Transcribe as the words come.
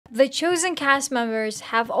The chosen cast members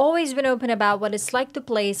have always been open about what it's like to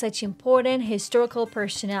play such important historical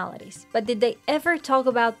personalities, but did they ever talk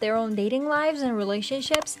about their own dating lives and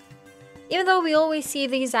relationships? Even though we always see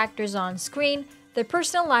these actors on screen, their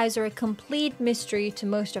personal lives are a complete mystery to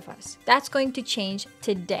most of us. That's going to change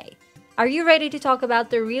today. Are you ready to talk about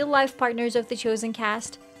the real-life partners of the chosen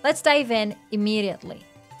cast? Let's dive in immediately.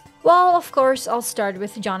 Well, of course, I'll start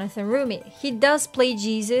with Jonathan Roumie. He does play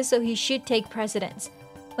Jesus, so he should take precedence.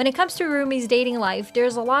 When it comes to Roumie's dating life,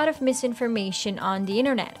 there's a lot of misinformation on the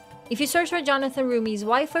internet. If you search for Jonathan Roumie's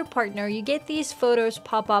wife or partner, you get these photos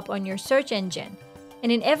pop up on your search engine.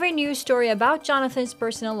 And in every news story about Jonathan's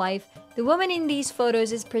personal life, the woman in these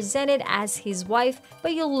photos is presented as his wife,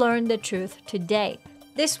 but you'll learn the truth today.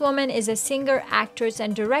 This woman is a singer, actress,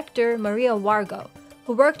 and director, Maria Wargo,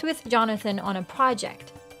 who worked with Jonathan on a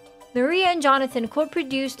project. Maria and Jonathan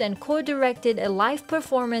co-produced and co-directed a live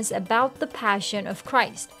performance about the Passion of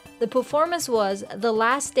Christ. The performance was The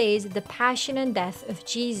Last Days, the Passion and Death of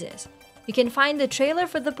Jesus. You can find the trailer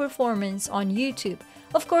for the performance on YouTube.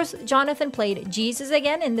 Of course, Jonathan played Jesus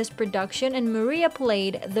again in this production and Maria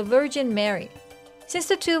played the Virgin Mary. Since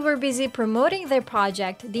the two were busy promoting their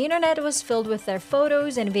project, the internet was filled with their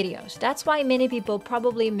photos and videos. That's why many people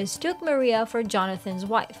probably mistook Maria for Jonathan's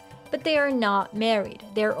wife. But they are not married,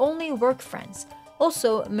 they're only work friends.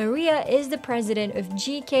 Also, Maria is the president of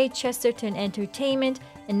G.K. Chesterton Entertainment,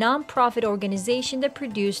 a non-profit organization that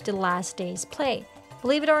produced The Last Days play.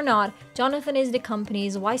 Believe it or not, Jonathan is the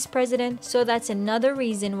company's vice president, so that's another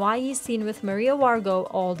reason why he's seen with Maria Wargo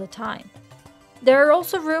all the time. There are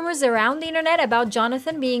also rumors around the internet about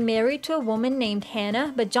Jonathan being married to a woman named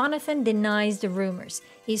Hannah, but Jonathan denies the rumors.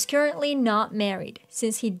 He's currently not married.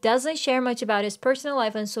 Since he doesn't share much about his personal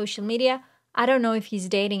life on social media, I don't know if he's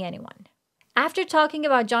dating anyone. After talking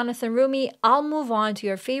about Jonathan Roumie, I'll move on to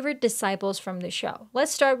your favorite disciples from the show.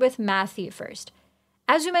 Let's start with Matthew first.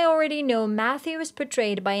 As you may already know, Matthew is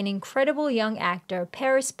portrayed by an incredible young actor,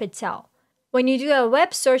 Paris Patel. When you do a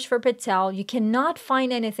web search for Patel, you cannot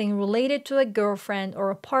find anything related to a girlfriend or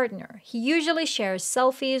a partner. He usually shares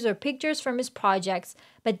selfies or pictures from his projects,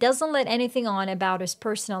 but doesn't let anything on about his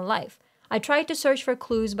personal life. I tried to search for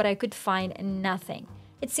clues, but I could find nothing.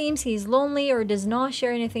 It seems he's lonely or does not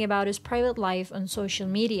share anything about his private life on social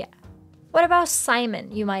media. What about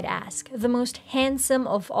Simon, you might ask, the most handsome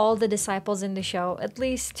of all the disciples in the show, at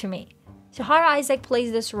least to me. Shahar Isaac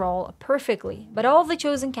plays this role perfectly, but all the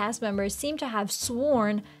chosen cast members seem to have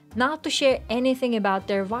sworn not to share anything about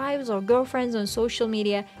their wives or girlfriends on social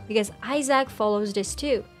media because Isaac follows this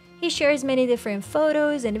too. He shares many different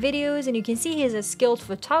photos and videos, and you can see he's a skilled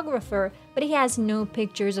photographer, but he has no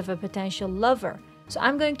pictures of a potential lover, so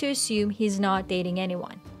I'm going to assume he's not dating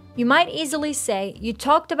anyone. You might easily say, you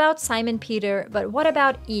talked about Simon Peter, but what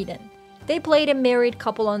about Eden? They played a married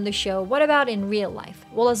couple on the show. What about in real life?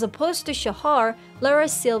 Well, as opposed to Shahar, Lara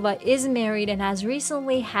Silva is married and has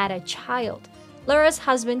recently had a child. Lara's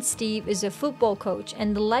husband Steve is a football coach,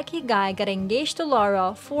 and the lucky guy got engaged to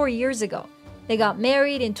Lara 4 years ago. They got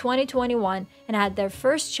married in 2021 and had their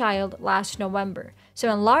first child last November. So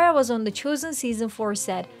when Lara was on The Chosen Season 4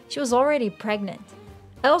 set, she was already pregnant.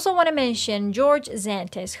 I also want to mention George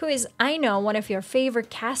Zantes, who is, I know, one of your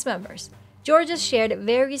favorite cast members. George has shared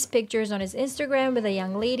various pictures on his Instagram with a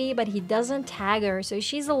young lady, but he doesn't tag her, so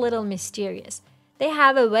she's a little mysterious. They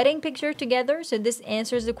have a wedding picture together, so this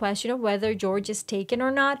answers the question of whether George is taken or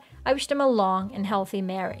not. I wish them a long and healthy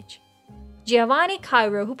marriage. Giovanni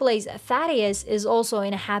Cairo, who plays Thaddeus, is also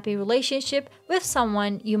in a happy relationship with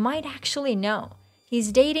someone you might actually know.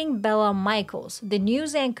 He's dating Bella Michaels, the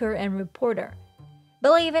news anchor and reporter.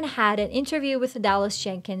 Bella even had an interview with Dallas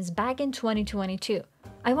Jenkins back in 2022.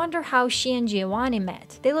 I wonder how she and Giovanni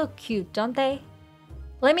met. They look cute, don't they?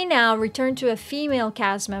 Let me now return to a female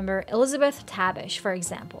cast member, Elizabeth Tabish, for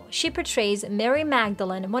example. She portrays Mary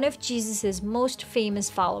Magdalene, one of Jesus' most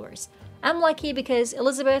famous followers. I'm lucky because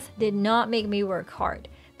Elizabeth did not make me work hard.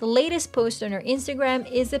 The latest post on her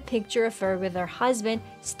Instagram is a picture of her with her husband,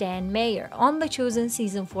 Stan Mayer, on The Chosen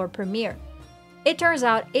Season 4 premiere. It turns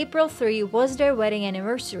out April 3 was their wedding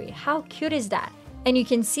anniversary. How cute is that? And you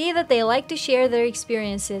can see that they like to share their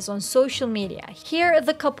experiences on social media. Here,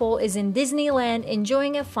 the couple is in Disneyland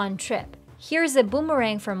enjoying a fun trip. Here's a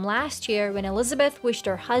boomerang from last year when Elizabeth wished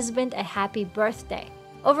her husband a happy birthday.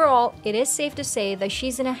 Overall, it is safe to say that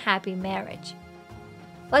she's in a happy marriage.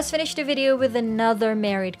 Let's finish the video with another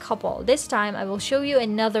married couple. This time, I will show you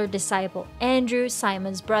another disciple, Andrew,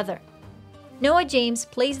 Simon's brother. Noah James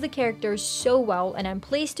plays the character so well, and I'm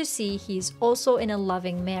pleased to see he's also in a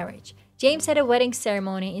loving marriage. James had a wedding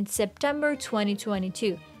ceremony in September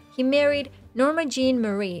 2022. He married Norma Jean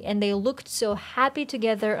Marie, and they looked so happy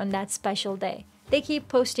together on that special day. They keep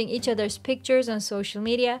posting each other's pictures on social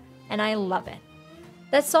media, and I love it.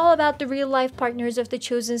 That's all about the real-life partners of The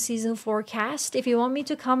Chosen Season 4 cast. If you want me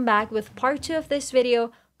to come back with part 2 of this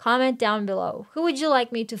video, comment down below. Who would you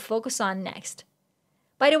like me to focus on next?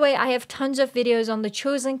 By the way, I have tons of videos on The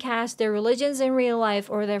Chosen cast, their religions in real life,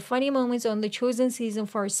 or their funny moments on The Chosen Season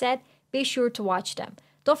 4 set. Be sure to watch them.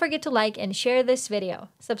 Don't forget to like and share this video.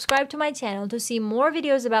 Subscribe to my channel to see more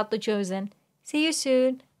videos about The Chosen. See you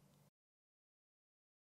soon!